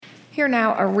Hear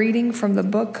now a reading from the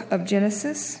book of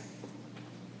Genesis.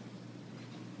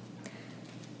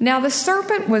 Now the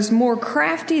serpent was more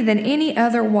crafty than any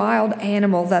other wild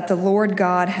animal that the Lord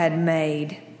God had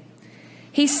made.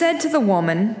 He said to the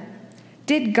woman,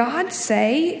 "Did God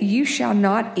say you shall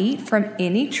not eat from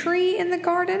any tree in the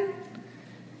garden?"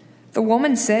 The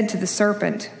woman said to the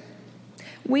serpent,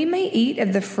 "We may eat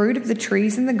of the fruit of the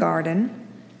trees in the garden,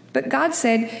 but God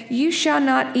said, 'You shall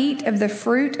not eat of the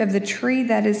fruit of the tree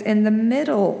that is in the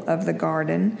middle of the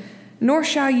garden, nor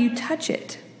shall you touch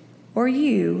it, or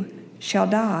you shall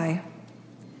die.'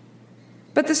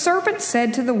 But the serpent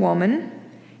said to the woman,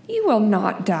 'You will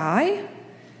not die.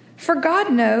 For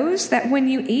God knows that when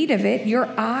you eat of it, your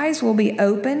eyes will be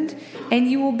opened, and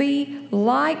you will be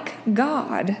like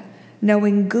God,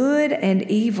 knowing good and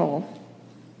evil.'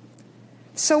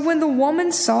 So when the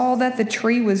woman saw that the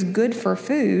tree was good for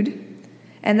food,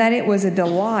 and that it was a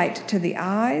delight to the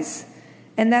eyes,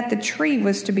 and that the tree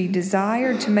was to be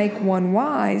desired to make one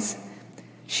wise,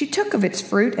 she took of its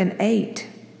fruit and ate.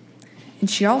 And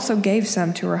she also gave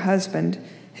some to her husband,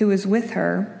 who was with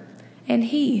her, and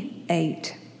he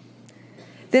ate.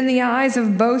 Then the eyes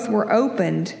of both were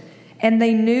opened, and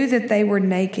they knew that they were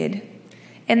naked.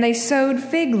 And they sewed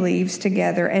fig leaves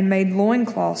together and made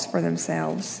loincloths for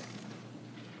themselves.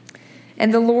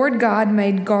 And the Lord God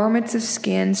made garments of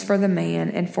skins for the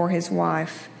man and for his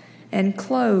wife, and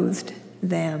clothed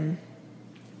them."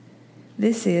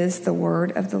 This is the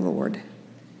word of the Lord.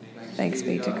 Thanks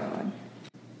be to God.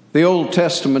 The Old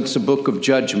Testament's a book of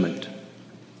judgment.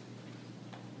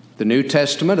 The New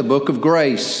Testament, a book of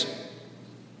grace.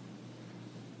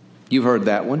 You've heard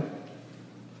that one.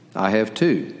 I have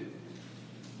too.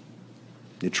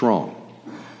 It's wrong.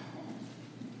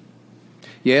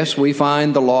 Yes, we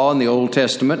find the law in the Old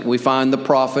Testament. We find the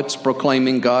prophets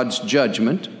proclaiming God's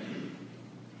judgment.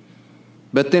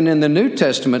 But then in the New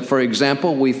Testament, for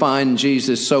example, we find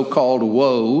Jesus' so-called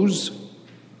woes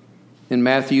in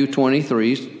Matthew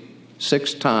 23,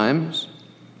 6 times.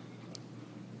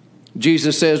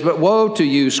 Jesus says, "But woe to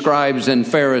you, scribes and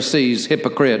Pharisees,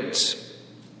 hypocrites."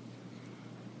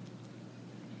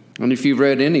 And if you've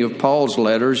read any of Paul's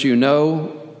letters, you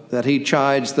know that he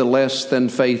chides the less than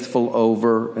faithful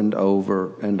over and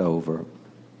over and over.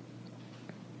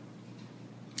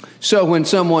 So when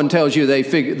someone tells you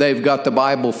they've got the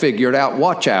Bible figured out,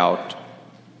 watch out.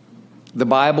 The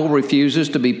Bible refuses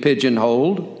to be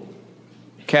pigeonholed,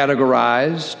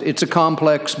 categorized. It's a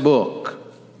complex book.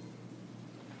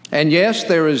 And yes,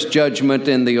 there is judgment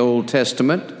in the Old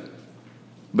Testament,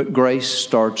 but grace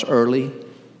starts early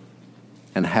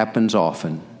and happens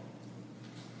often.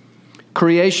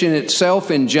 Creation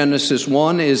itself in Genesis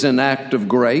 1 is an act of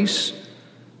grace.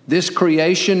 This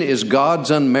creation is God's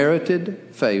unmerited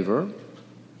favor.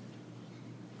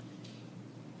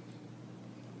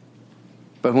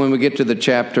 But when we get to the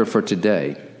chapter for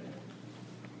today,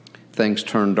 things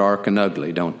turn dark and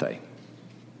ugly, don't they?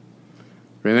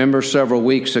 Remember several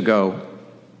weeks ago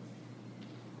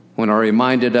when I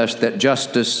reminded us that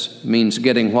justice means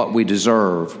getting what we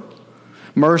deserve.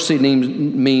 Mercy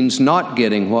means not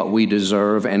getting what we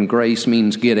deserve, and grace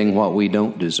means getting what we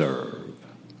don't deserve.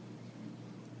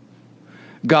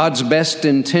 God's best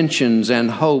intentions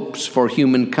and hopes for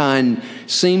humankind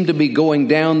seem to be going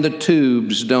down the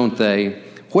tubes, don't they?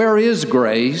 Where is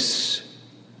grace?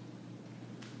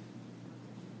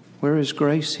 Where is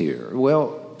grace here?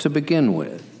 Well, to begin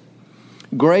with,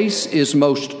 grace is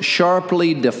most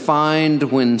sharply defined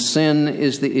when sin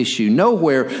is the issue.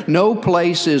 Nowhere, no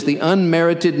place is the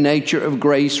unmerited nature of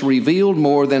grace revealed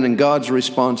more than in God's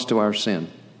response to our sin.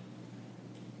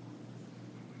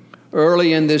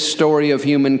 Early in this story of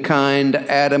humankind,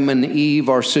 Adam and Eve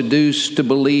are seduced to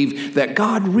believe that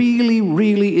God really,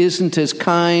 really isn't as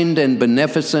kind and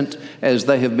beneficent as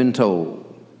they have been told.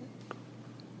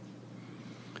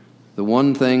 The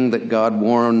one thing that God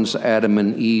warns Adam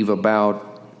and Eve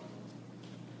about,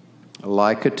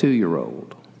 like a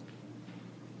 2-year-old,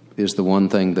 is the one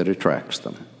thing that attracts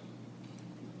them.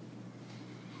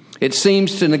 It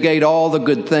seems to negate all the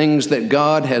good things that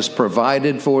God has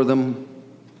provided for them.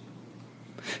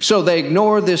 So they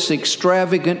ignore this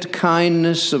extravagant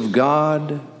kindness of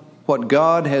God, what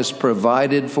God has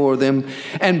provided for them,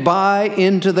 and buy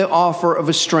into the offer of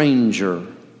a stranger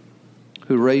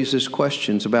who raises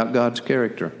questions about God's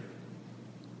character.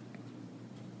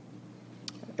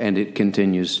 And it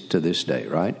continues to this day,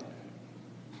 right?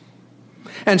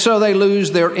 And so they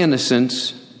lose their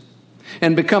innocence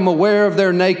and become aware of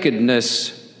their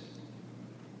nakedness.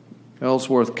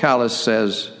 Ellsworth Callis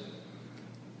says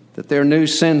that their new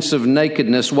sense of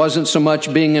nakedness wasn't so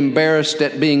much being embarrassed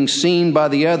at being seen by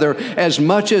the other as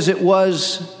much as it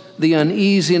was the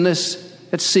uneasiness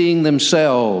at seeing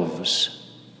themselves.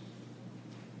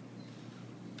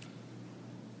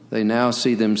 They now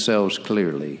see themselves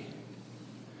clearly.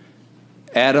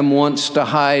 Adam wants to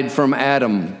hide from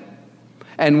Adam.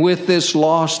 And with this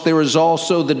loss, there is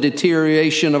also the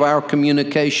deterioration of our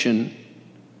communication.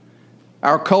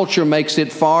 Our culture makes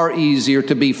it far easier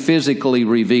to be physically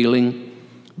revealing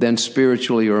than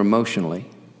spiritually or emotionally.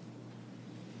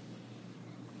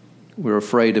 We're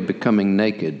afraid of becoming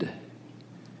naked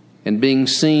and being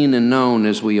seen and known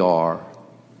as we are.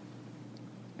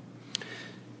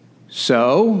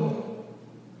 So,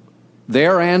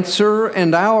 their answer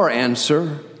and our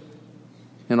answer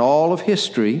in all of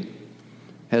history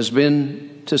has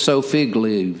been to sow fig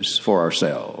leaves for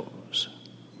ourselves.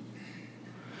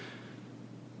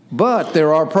 But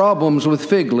there are problems with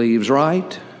fig leaves,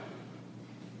 right?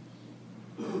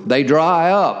 They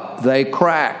dry up, they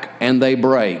crack, and they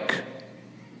break.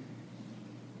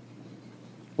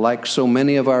 Like so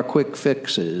many of our quick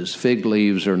fixes, fig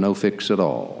leaves are no fix at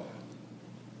all.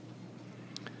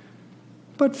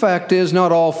 But fact is,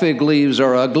 not all fig leaves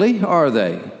are ugly, are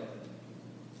they?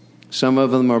 Some of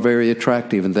them are very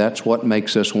attractive, and that's what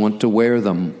makes us want to wear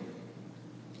them.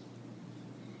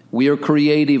 We are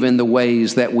creative in the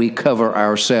ways that we cover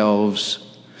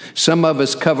ourselves. Some of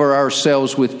us cover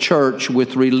ourselves with church,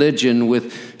 with religion,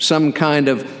 with some kind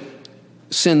of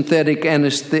synthetic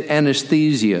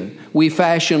anesthesia. We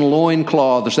fashion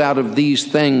loincloths out of these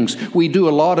things. We do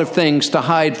a lot of things to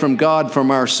hide from God,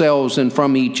 from ourselves, and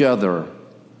from each other.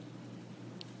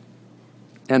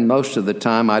 And most of the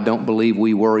time, I don't believe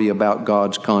we worry about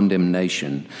God's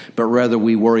condemnation, but rather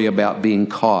we worry about being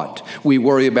caught. We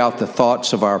worry about the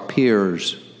thoughts of our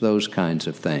peers, those kinds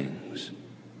of things.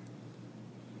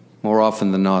 More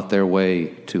often than not, they're way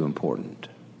too important.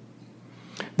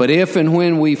 But if and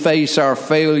when we face our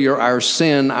failure, our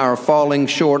sin, our falling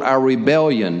short, our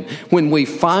rebellion, when we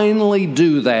finally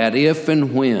do that, if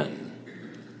and when,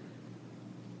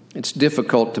 it's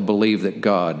difficult to believe that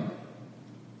God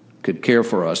could care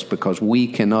for us because we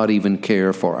cannot even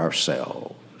care for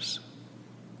ourselves.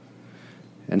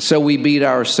 And so we beat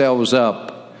ourselves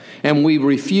up and we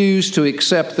refuse to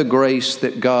accept the grace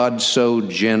that God so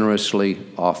generously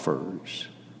offers.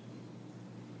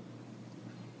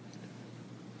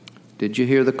 Did you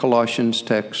hear the Colossians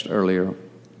text earlier?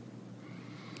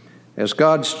 As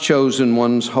God's chosen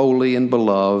ones, holy and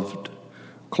beloved,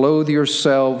 clothe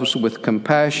yourselves with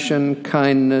compassion,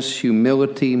 kindness,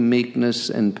 humility, meekness,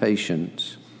 and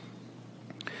patience.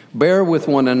 Bear with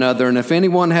one another, and if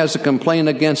anyone has a complaint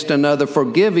against another,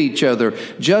 forgive each other,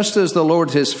 just as the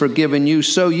Lord has forgiven you,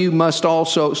 so you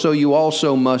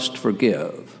also must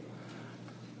forgive.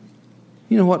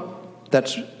 You know what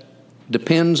that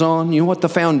depends on? You know what the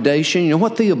foundation, you know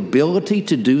what the ability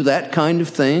to do that kind of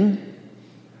thing?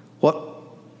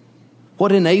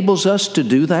 What enables us to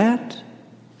do that?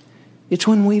 It's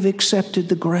when we've accepted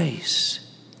the grace.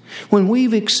 When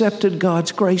we've accepted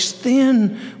God's grace,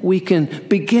 then we can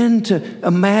begin to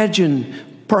imagine,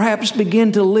 perhaps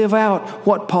begin to live out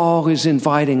what Paul is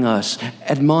inviting us,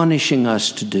 admonishing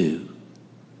us to do.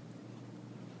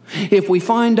 If we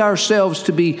find ourselves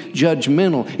to be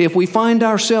judgmental, if we find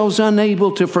ourselves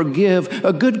unable to forgive,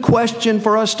 a good question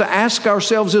for us to ask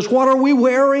ourselves is, what are we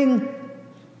wearing?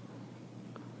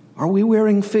 Are we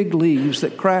wearing fig leaves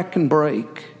that crack and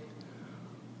break?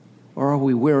 Or are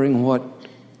we wearing what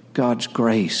God's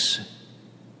grace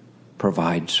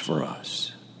provides for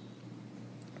us?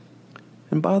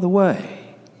 And by the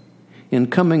way, in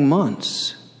coming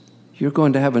months, you're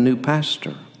going to have a new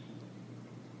pastor.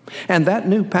 And that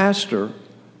new pastor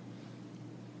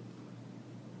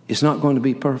is not going to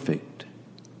be perfect.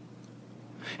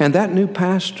 And that new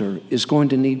pastor is going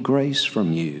to need grace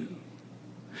from you.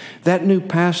 That new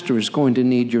pastor is going to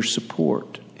need your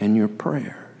support and your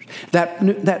prayer.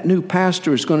 That new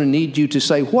pastor is going to need you to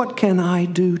say, what can I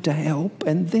do to help?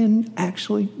 And then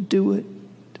actually do it.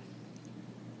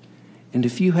 And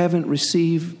if you haven't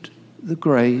received the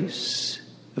grace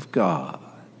of God,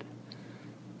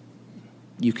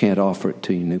 you can't offer it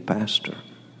to your new pastor.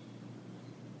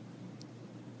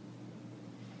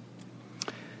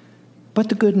 But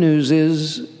the good news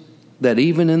is that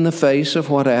even in the face of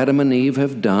what Adam and Eve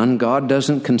have done, God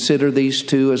doesn't consider these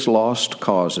two as lost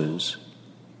causes.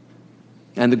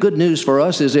 And the good news for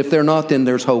us is if they're not, then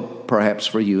there's hope perhaps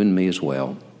for you and me as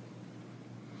well.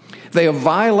 They have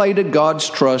violated God's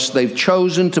trust. They've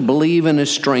chosen to believe in a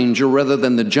stranger rather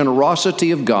than the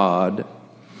generosity of God.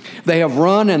 They have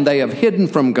run and they have hidden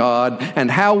from God. And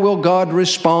how will God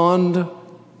respond?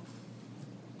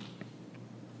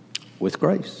 With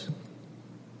grace.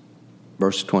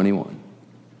 Verse 21.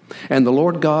 And the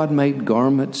Lord God made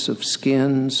garments of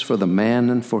skins for the man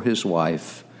and for his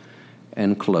wife,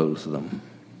 and clothed them.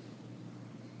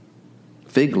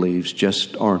 Fig leaves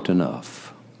just aren't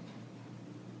enough.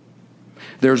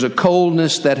 There's a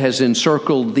coldness that has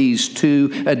encircled these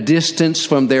two, a distance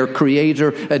from their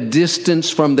Creator, a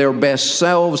distance from their best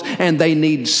selves, and they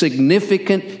need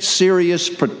significant, serious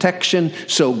protection,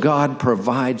 so God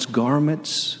provides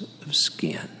garments of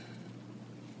skin.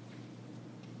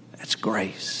 That's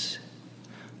grace.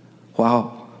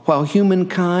 While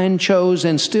humankind chose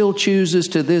and still chooses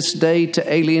to this day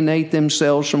to alienate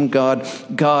themselves from God,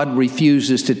 God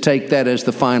refuses to take that as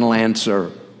the final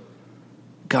answer.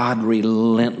 God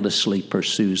relentlessly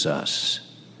pursues us.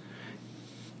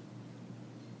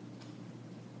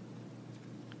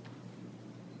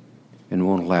 And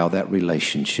won't allow that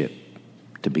relationship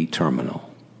to be terminal.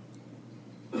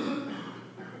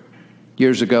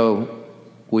 Years ago,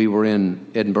 we were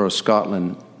in Edinburgh,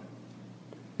 Scotland,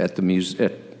 at a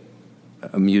museum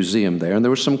there, and there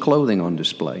was some clothing on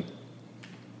display.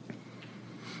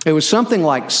 It was something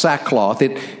like sackcloth.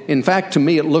 In fact, to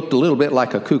me, it looked a little bit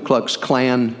like a Ku Klux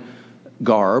Klan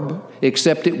garb,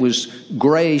 except it was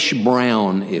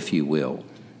grayish-brown, if you will.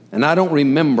 And I don't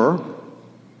remember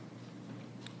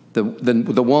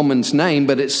the woman's name,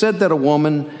 but it said that a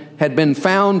woman had been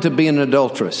found to be an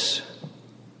adulteress.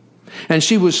 And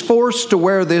she was forced to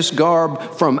wear this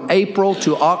garb from April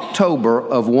to October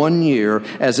of one year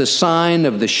as a sign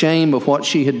of the shame of what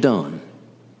she had done.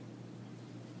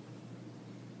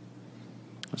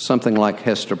 Something like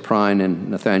Hester Prynne in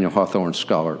Nathaniel Hawthorne's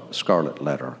Scarlet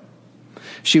Letter.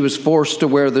 She was forced to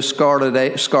wear the scarlet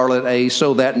A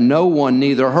so that no one,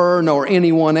 neither her nor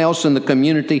anyone else in the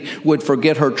community, would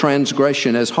forget her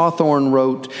transgression. As Hawthorne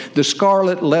wrote, the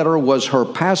Scarlet Letter was her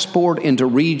passport into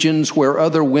regions where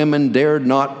other women dared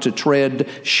not to tread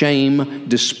shame,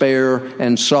 despair,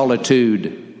 and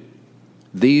solitude.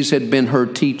 These had been her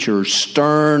teachers,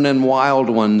 stern and wild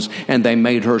ones, and they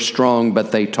made her strong,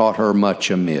 but they taught her much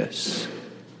amiss.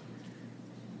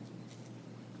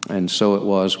 And so it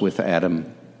was with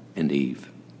Adam and Eve.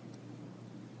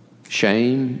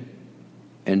 Shame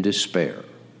and despair.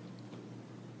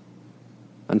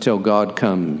 Until God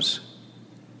comes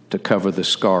to cover the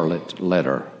scarlet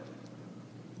letter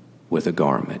with a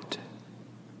garment.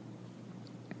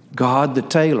 God the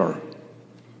tailor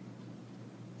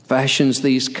fashions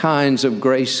these kinds of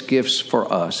grace gifts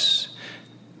for us.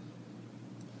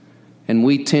 And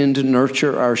we tend to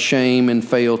nurture our shame and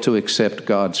fail to accept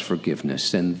God's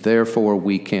forgiveness, and therefore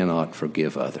we cannot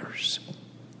forgive others.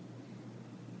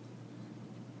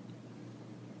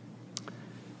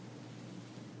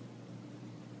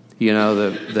 You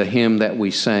know, the hymn that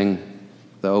we sang,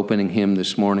 the opening hymn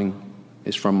this morning,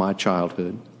 is from my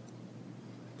childhood.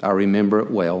 I remember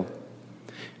it well.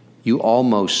 You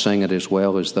almost sang it as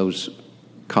well as those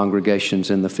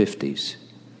congregations in the 50s.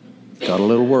 Got a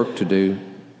little work to do,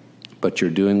 but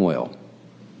you're doing well.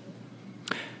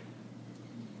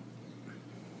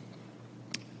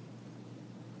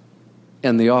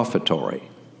 And the offertory.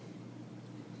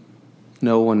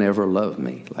 No one ever loved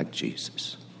me like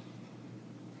Jesus.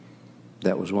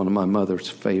 That was one of my mother's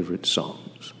favorite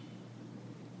songs.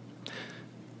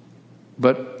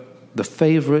 But the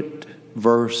favorite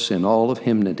verse in all of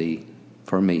hymnody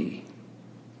for me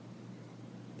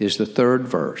is the third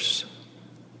verse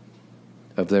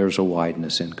of There's a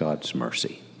Wideness in God's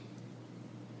Mercy.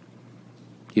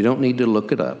 You don't need to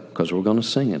look it up because we're going to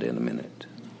sing it in a minute.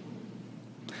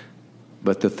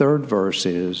 But the third verse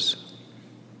is,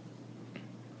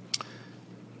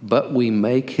 but we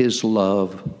make his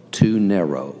love too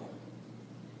narrow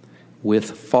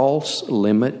with false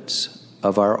limits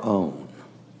of our own,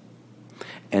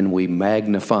 and we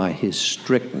magnify his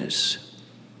strictness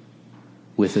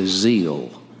with a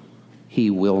zeal he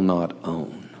will not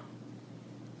own.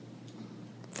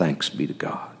 Thanks be to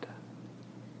God.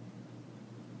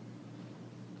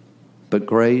 But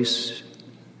grace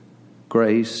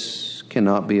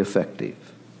cannot be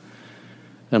effective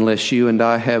unless you and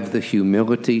I have the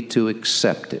humility to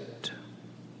accept it.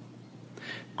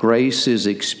 Grace is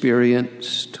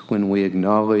experienced when we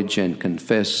acknowledge and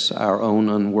confess our own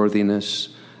unworthiness,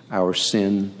 our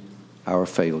sin, our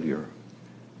failure.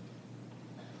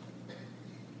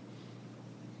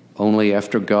 Only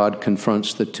after God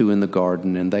confronts the two in the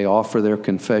garden and they offer their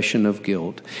confession of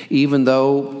guilt, even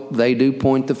though they do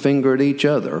point the finger at each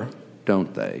other,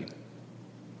 don't they?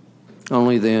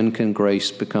 Only then can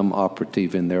grace become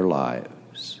operative in their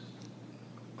lives.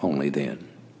 Only then.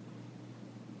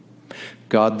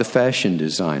 God, the fashion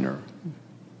designer,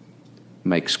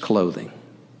 makes clothing.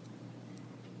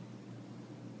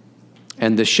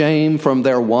 and the shame from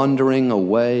their wandering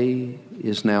away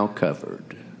is now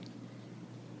covered.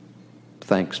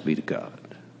 Thanks be to God.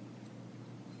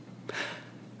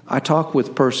 I talk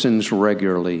with persons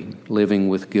regularly living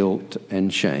with guilt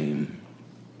and shame.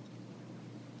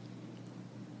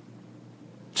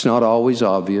 It's not always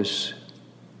obvious,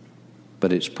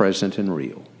 but it's present and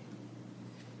real.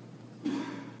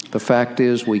 The fact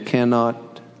is, we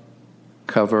cannot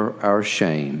cover our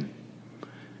shame.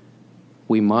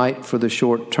 We might for the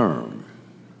short term,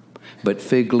 but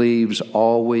fig leaves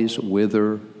always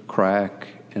wither, crack,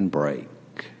 and break,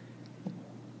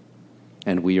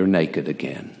 and we are naked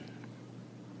again.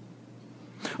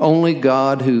 Only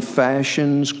God, who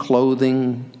fashions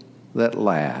clothing that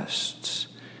lasts,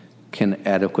 can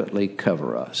adequately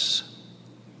cover us.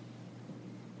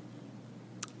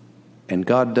 And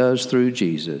God does through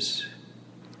Jesus,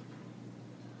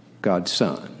 God's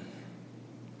Son.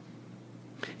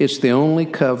 It's the only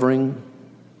covering,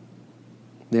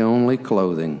 the only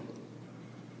clothing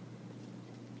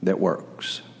that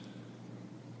works.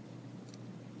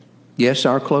 Yes,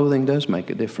 our clothing does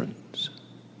make a difference.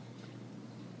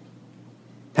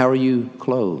 How are you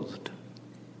clothed?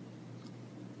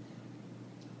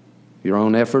 Your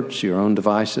own efforts, your own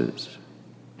devices?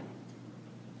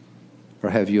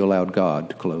 Or have you allowed God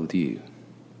to clothe you?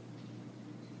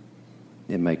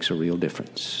 It makes a real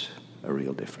difference, a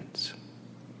real difference.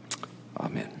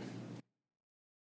 Amen.